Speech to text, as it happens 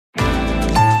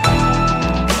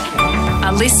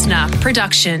listener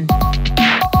production.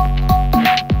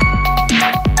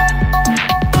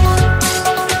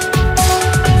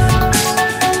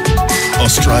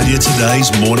 Australia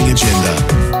Today's Morning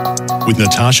Agenda with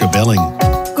Natasha Belling.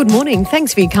 Good morning.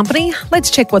 Thanks for your company. Let's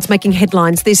check what's making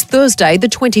headlines this Thursday, the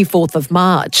 24th of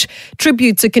March.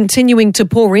 Tributes are continuing to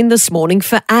pour in this morning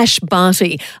for Ash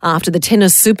Barty after the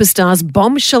tennis superstar's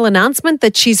bombshell announcement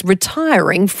that she's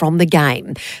retiring from the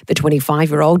game. The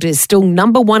 25-year-old is still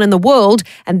number one in the world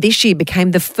and this year became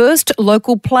the first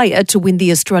local player to win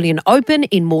the Australian Open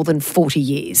in more than 40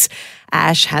 years.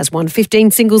 Ash has won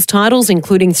 15 singles titles,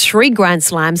 including 3 Grand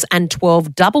Slams and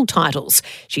 12 double titles.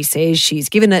 She says she's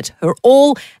given it her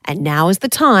all and now is the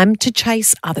time to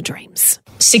chase other dreams.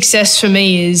 Success for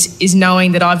me is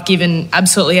knowing that I've given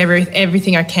absolutely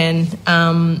everything I can.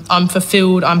 I'm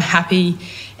fulfilled, I'm happy,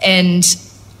 and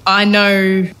I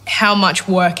know how much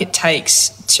work it takes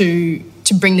to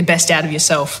bring the best out of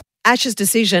yourself. Ash's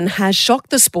decision has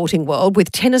shocked the sporting world,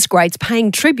 with tennis greats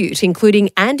paying tribute, including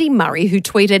Andy Murray, who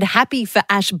tweeted, "Happy for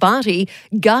Ash Barty,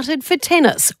 gutted for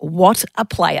tennis. What a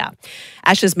player."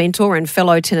 Ash's mentor and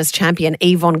fellow tennis champion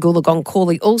Yvonne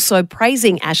Goolagong-Cawley also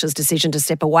praising Ash's decision to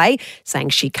step away, saying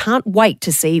she can't wait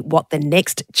to see what the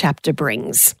next chapter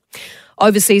brings.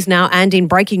 Overseas now, and in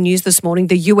breaking news this morning,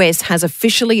 the US has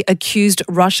officially accused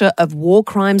Russia of war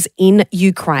crimes in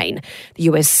Ukraine. The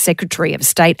US Secretary of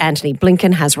State Antony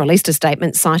Blinken has released a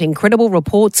statement citing credible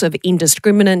reports of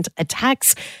indiscriminate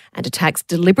attacks and attacks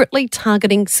deliberately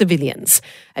targeting civilians.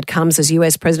 It comes as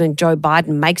US President Joe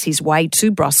Biden makes his way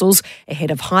to Brussels ahead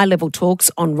of high-level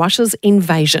talks on Russia's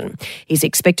invasion. He's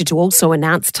expected to also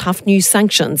announce tough new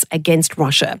sanctions against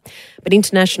Russia. But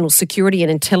international security and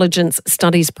intelligence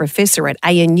studies professor at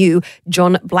ANU,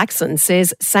 John Blackson,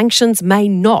 says sanctions may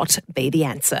not be the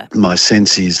answer. My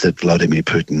sense is that Vladimir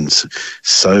Putin's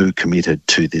so committed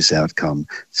to this outcome,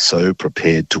 so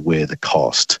prepared to wear the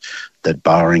cost, that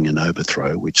barring an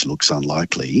overthrow, which looks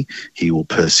unlikely, he will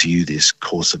pursue this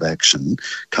course of action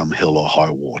come hell or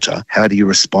high water. How do you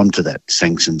respond to that?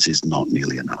 Sanctions is not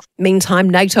nearly enough. Meantime,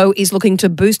 NATO is looking to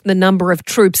boost the number of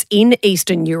troops in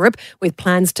Eastern Europe, with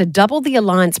plans to double the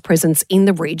alliance presence in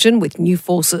the region, with new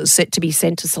forces set to be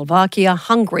sent to Slovakia,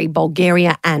 Hungary,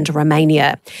 Bulgaria and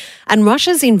Romania. And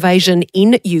Russia's invasion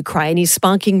in Ukraine is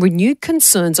sparking renewed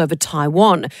concerns over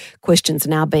Taiwan. Questions are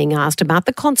now being asked about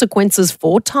the consequences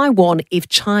for Taiwan if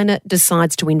China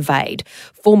decides to invade.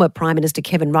 Former Prime Minister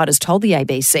Kevin Rudd has told the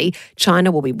ABC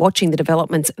China will be watching the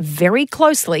developments very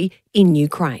closely in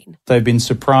Ukraine. They've been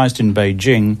surprised in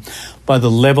Beijing by the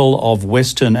level of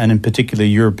Western and in particular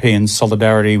European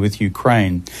solidarity with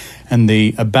Ukraine, and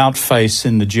the about-face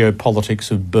in the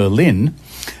geopolitics of Berlin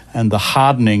and the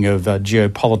hardening of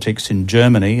geopolitics in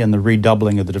Germany and the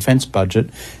redoubling of the defence budget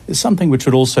is something which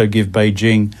would also give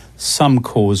Beijing some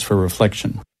cause for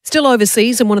reflection. Still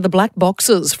overseas, and one of the black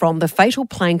boxes from the fatal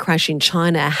plane crash in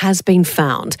China has been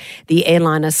found. The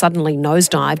airliner suddenly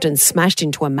nosedived and smashed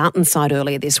into a mountainside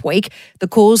earlier this week. The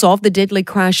cause of the deadly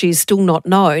crash is still not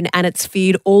known, and it's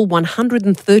feared all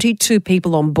 132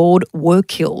 people on board were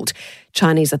killed.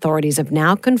 Chinese authorities have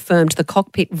now confirmed the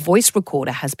cockpit voice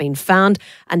recorder has been found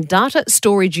and data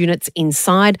storage units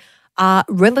inside are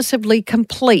relatively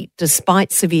complete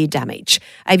despite severe damage.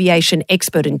 Aviation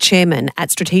expert and chairman at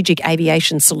Strategic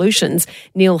Aviation Solutions,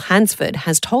 Neil Hansford,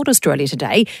 has told Australia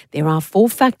Today there are 4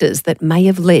 factors that may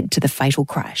have led to the fatal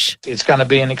crash. It's going to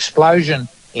be an explosion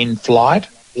in flight,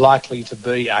 likely to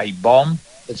be a bomb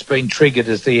that's been triggered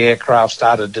as the aircraft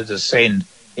started to descend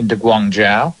into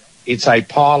Guangzhou. It's a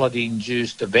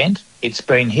pilot-induced event. It's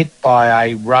been hit by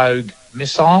a rogue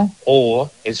missile,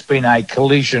 or it's been a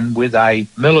collision with a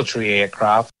military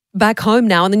aircraft. Back home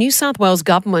now, and the New South Wales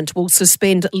government will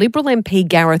suspend Liberal MP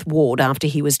Gareth Ward after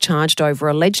he was charged over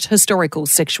alleged historical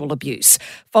sexual abuse.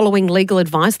 Following legal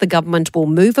advice, the government will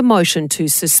move a motion to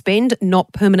suspend,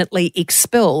 not permanently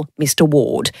expel Mr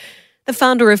Ward. The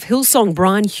founder of Hillsong,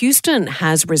 Brian Houston,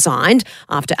 has resigned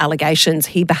after allegations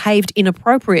he behaved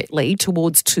inappropriately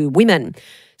towards 2 women.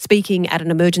 Speaking at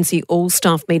an emergency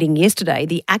all-staff meeting yesterday,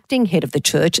 the acting head of the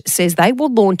church says they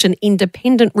will launch an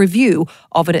independent review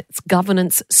of its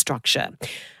governance structure.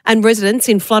 And residents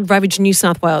in flood-ravaged New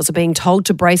South Wales are being told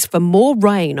to brace for more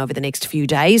rain over the next few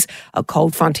days. A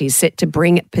cold front is set to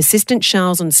bring persistent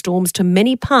showers and storms to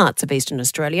many parts of eastern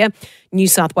Australia. New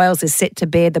South Wales is set to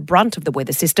bear the brunt of the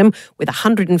weather system, with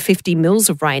 150 mils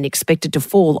of rain expected to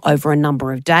fall over a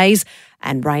number of days.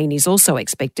 And rain is also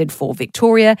expected for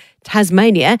Victoria,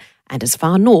 Tasmania and as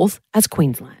far north as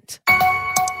Queensland.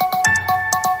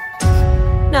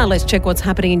 Now let's check what's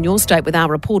happening in your state with our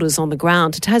reporters on the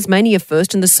ground. Tasmania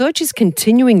first, and the search is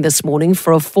continuing this morning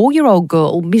for a 4-year-old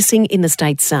girl missing in the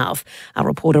state's south. Our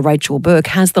reporter Rachel Burke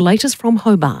has the latest from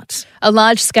Hobart. A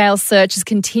large-scale search is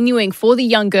continuing for the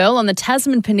young girl on the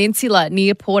Tasman Peninsula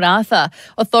near Port Arthur.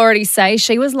 Authorities say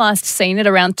she was last seen at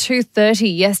around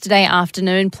 2:30 yesterday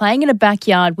afternoon playing in a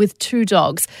backyard with 2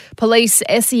 dogs. Police,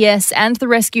 SES and the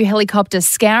rescue helicopter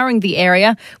scouring the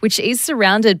area, which is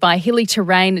surrounded by hilly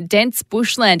terrain, dense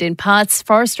bushland in parts,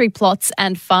 forestry plots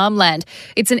and farmland.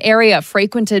 It's an area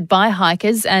frequented by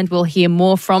hikers, and we'll hear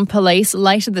more from police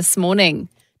later this morning.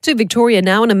 To Victoria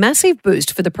now, and a massive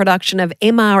boost for the production of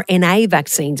mRNA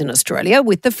vaccines in Australia,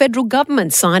 with the federal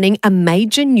government signing a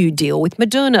major new deal with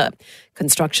Moderna.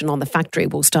 Construction on the factory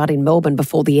will start in Melbourne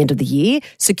before the end of the year,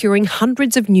 securing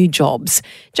hundreds of new jobs.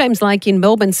 James Lake in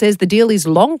Melbourne says the deal is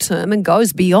long-term and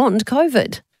goes beyond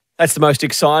COVID. That's the most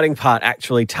exciting part,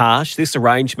 actually, Tash. This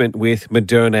arrangement with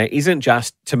Moderna isn't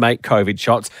just to make COVID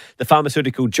shots. The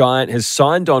pharmaceutical giant has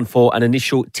signed on for an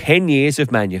initial 10 years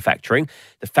of manufacturing.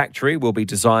 The factory will be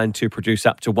designed to produce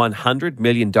up to 100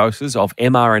 million doses of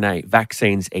mRNA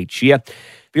vaccines each year.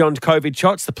 Beyond COVID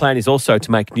shots, the plan is also to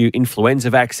make new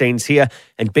influenza vaccines here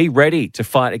and be ready to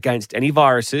fight against any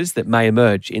viruses that may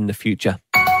emerge in the future.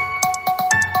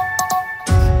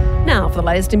 Now, for the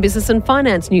latest in business and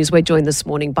finance news, we're joined this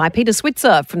morning by Peter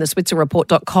Switzer from the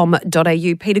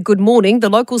switzerreport.com.au. Peter, good morning. The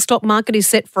local stock market is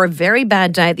set for a very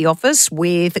bad day at the office,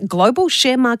 with global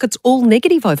share markets all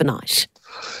negative overnight.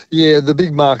 Yeah, the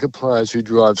big market players who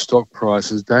drive stock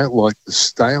prices don't like the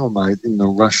stalemate in the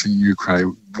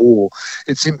Russia-Ukraine war.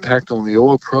 Its impact on the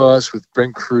oil price, with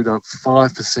Brent crude up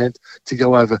 5% to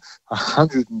go over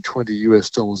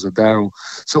 $120 a barrel.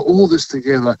 So all this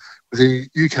together, with the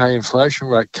UK inflation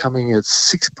rate coming at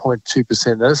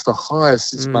 6.2%, that's the highest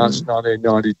since March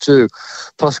 1992,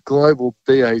 plus global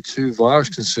BA2 virus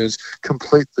concerns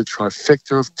complete the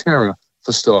trifecta of terror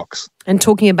for stocks. And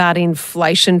talking about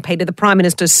inflation, Peter, the Prime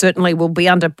Minister certainly will be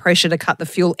under pressure to cut the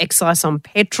fuel excise on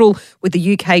petrol, with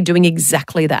the UK doing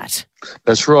exactly that.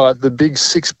 That's right. The big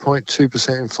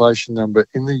 6.2% inflation number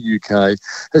in the UK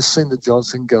has seen the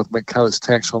Johnson government cut its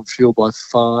tax on fuel by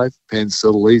 5 pence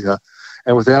a litre.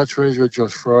 And with our Treasurer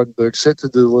Josh Frydenberg set to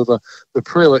deliver the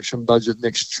pre-election budget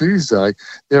next Tuesday,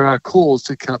 there are calls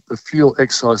to cut the fuel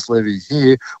excise levy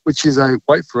here, which is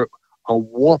wait for it, a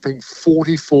whopping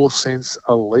 44 cents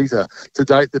a litre. To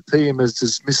date, the PM has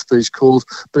dismissed these calls,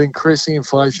 but increasing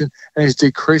inflation and his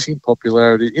decreasing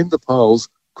popularity in the polls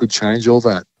could change all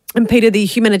that. And Peter, the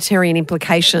humanitarian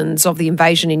implications of the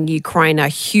invasion in Ukraine are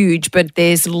huge, but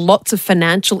there's lots of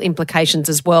financial implications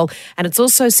as well, and it's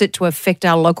also set to affect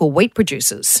our local wheat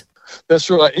producers. That's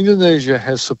right. Indonesia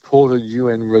has supported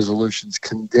UN resolutions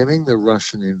condemning the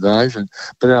Russian invasion,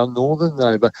 but our northern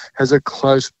neighbour has a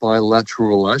close bilateral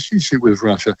relationship with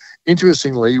Russia.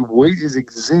 Interestingly, wheat is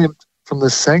exempt from the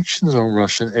sanctions on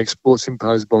Russian exports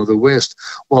imposed by the West,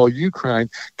 while Ukraine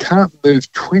can't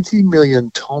move 20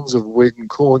 million tonnes of wheat and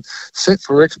corn set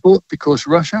for export because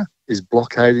Russia is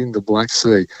blockading the Black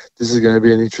Sea. This is going to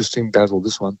be an interesting battle,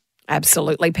 this one.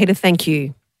 Absolutely. Peter, thank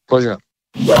you. Pleasure.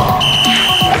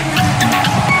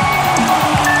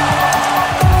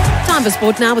 Time for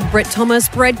sport now with Brett Thomas.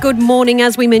 Brett, good morning.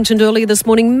 As we mentioned earlier this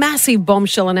morning, massive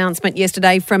bombshell announcement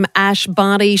yesterday from Ash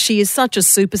Barty. She is such a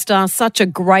superstar, such a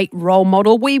great role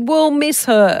model. We will miss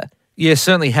her. Yeah,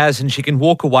 certainly has, and she can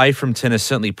walk away from tennis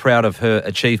certainly proud of her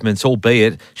achievements,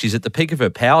 albeit she's at the peak of her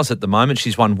powers at the moment.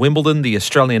 She's won Wimbledon, the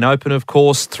Australian Open, of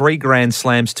course, 3 Grand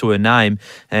Slams to her name,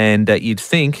 and you'd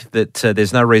think that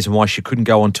there's no reason why she couldn't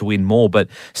go on to win more. But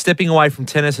stepping away from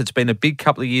tennis, it's been a big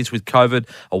couple of years with COVID,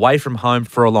 away from home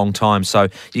for a long time, so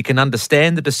you can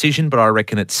understand the decision, but I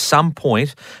reckon at some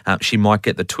point she might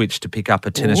get the twitch to pick up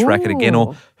a tennis racket again,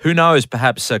 or who knows,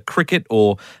 perhaps cricket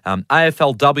or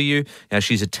AFLW.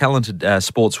 She's a talented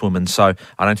sportswoman, so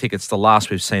I don't think it's the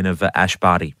last we've seen of Ash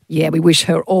Barty. Yeah, we wish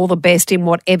her all the best in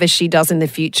whatever she does in the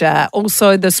future.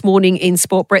 Also this morning in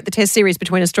sport, Brett, the Test series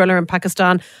between Australia and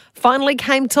Pakistan finally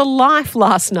came to life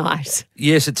last night.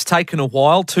 Yes, it's taken a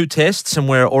while, 2 tests, and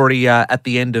we're already at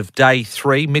the end of day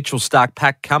 3. Mitchell Starc,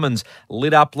 Pat Cummins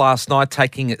lit up last night,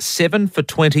 taking it 7 for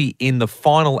 20 in the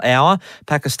final hour.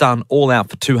 Pakistan all out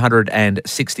for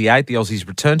 268. The Aussies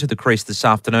return to the crease this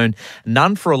afternoon,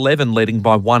 none for 11, leading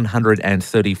by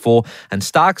 134. And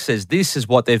Starc says this is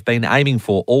what they've been aiming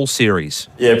for all all series.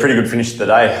 Yeah, pretty good finish to the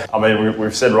day. I mean,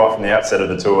 we've said right from the outset of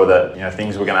the tour that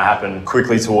things were going to happen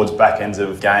quickly towards back ends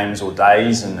of games or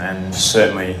days, and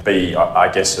certainly be,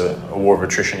 I guess, a war of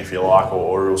attrition, if you like,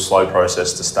 or a real slow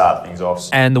process to start things off.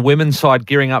 And the women's side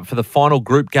gearing up for the final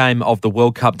group game of the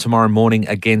World Cup tomorrow morning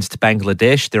against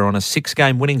Bangladesh. They're on a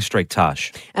 6-game winning streak,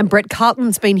 Tash. And Brett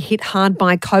Carlton's been hit hard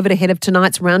by COVID ahead of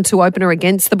tonight's round 2 opener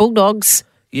against the Bulldogs.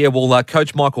 Yeah, well,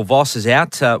 Coach Michael Voss is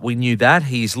out. We knew that.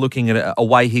 He's looking at a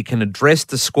way he can address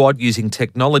the squad using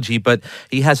technology, but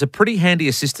he has a pretty handy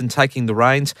assistant taking the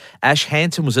reins. Ash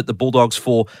Hanson was at the Bulldogs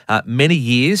for many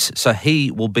years, so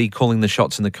he will be calling the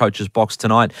shots in the coach's box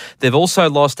tonight. They've also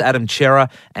lost Adam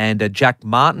Chera and Jack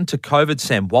Martin to COVID.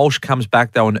 Sam Walsh comes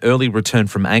back, though, an early return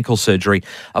from ankle surgery.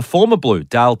 A former Blue,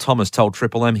 Dale Thomas, told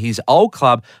Triple M his old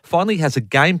club finally has a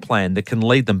game plan that can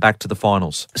lead them back to the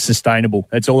finals. Sustainable.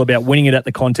 It's all about winning it at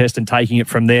the contest and taking it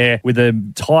from there. With the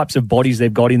types of bodies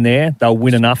they've got in there, they'll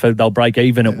win enough, they'll break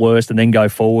even at worst and then go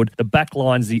forward. The back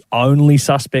line's the only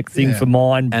suspect thing for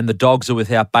mine. And the Dogs are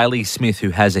without Bailey Smith, who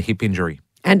has a hip injury.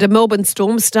 And a Melbourne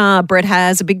Storm star, Brett,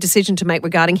 has a big decision to make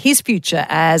regarding his future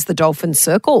as the Dolphins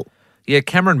circle. Yeah,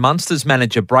 Cameron Munster's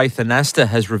manager, Braith Anasta,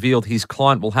 has revealed his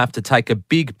client will have to take a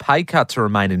big pay cut to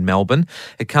remain in Melbourne.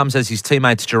 It comes as his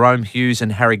teammates Jerome Hughes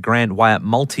and Harry Grant weigh up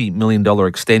multi-million-dollar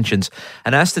extensions.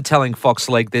 Anasta telling Fox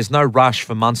League there's no rush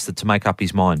for Munster to make up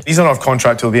his mind. He's not off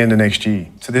contract till the end of next year,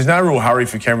 so there's no real hurry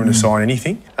for Cameron to sign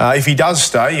anything. If he does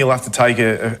stay, he'll have to take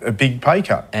a big pay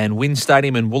cut. And Wynn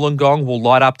Stadium in Wollongong will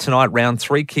light up tonight. Round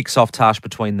 3 kicks off, Tash,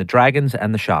 between the Dragons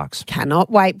and the Sharks. Cannot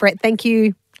wait, Brett. Thank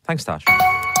you. Thanks, Tash.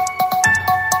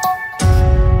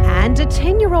 And a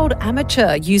 10-year-old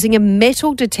amateur using a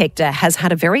metal detector has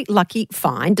had a very lucky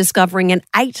find, discovering an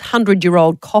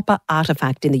 800-year-old copper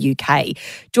artefact in the UK.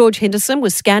 George Henderson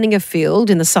was scanning a field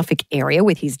in the Suffolk area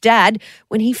with his dad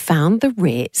when he found the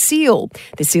rare seal.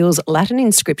 The seal's Latin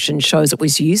inscription shows it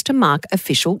was used to mark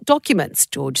official documents.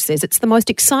 George says it's the most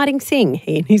exciting thing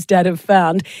he and his dad have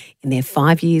found in their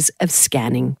 5 years of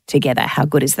scanning together. How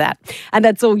good is that? And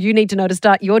that's all you need to know to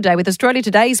start your day with Australia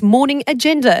Today's Morning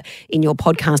Agenda in your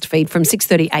podcast feed from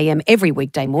 6:30am every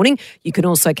weekday morning. You can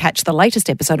also catch the latest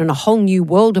episode in a whole new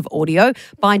world of audio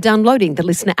by downloading the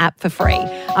Listener app for free.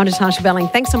 I'm Natasha Belling.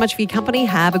 Thanks so much for your company.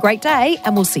 Have a great day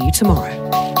and we'll see you tomorrow.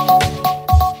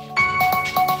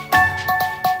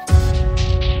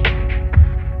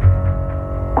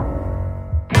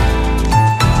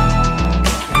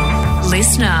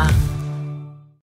 Listener.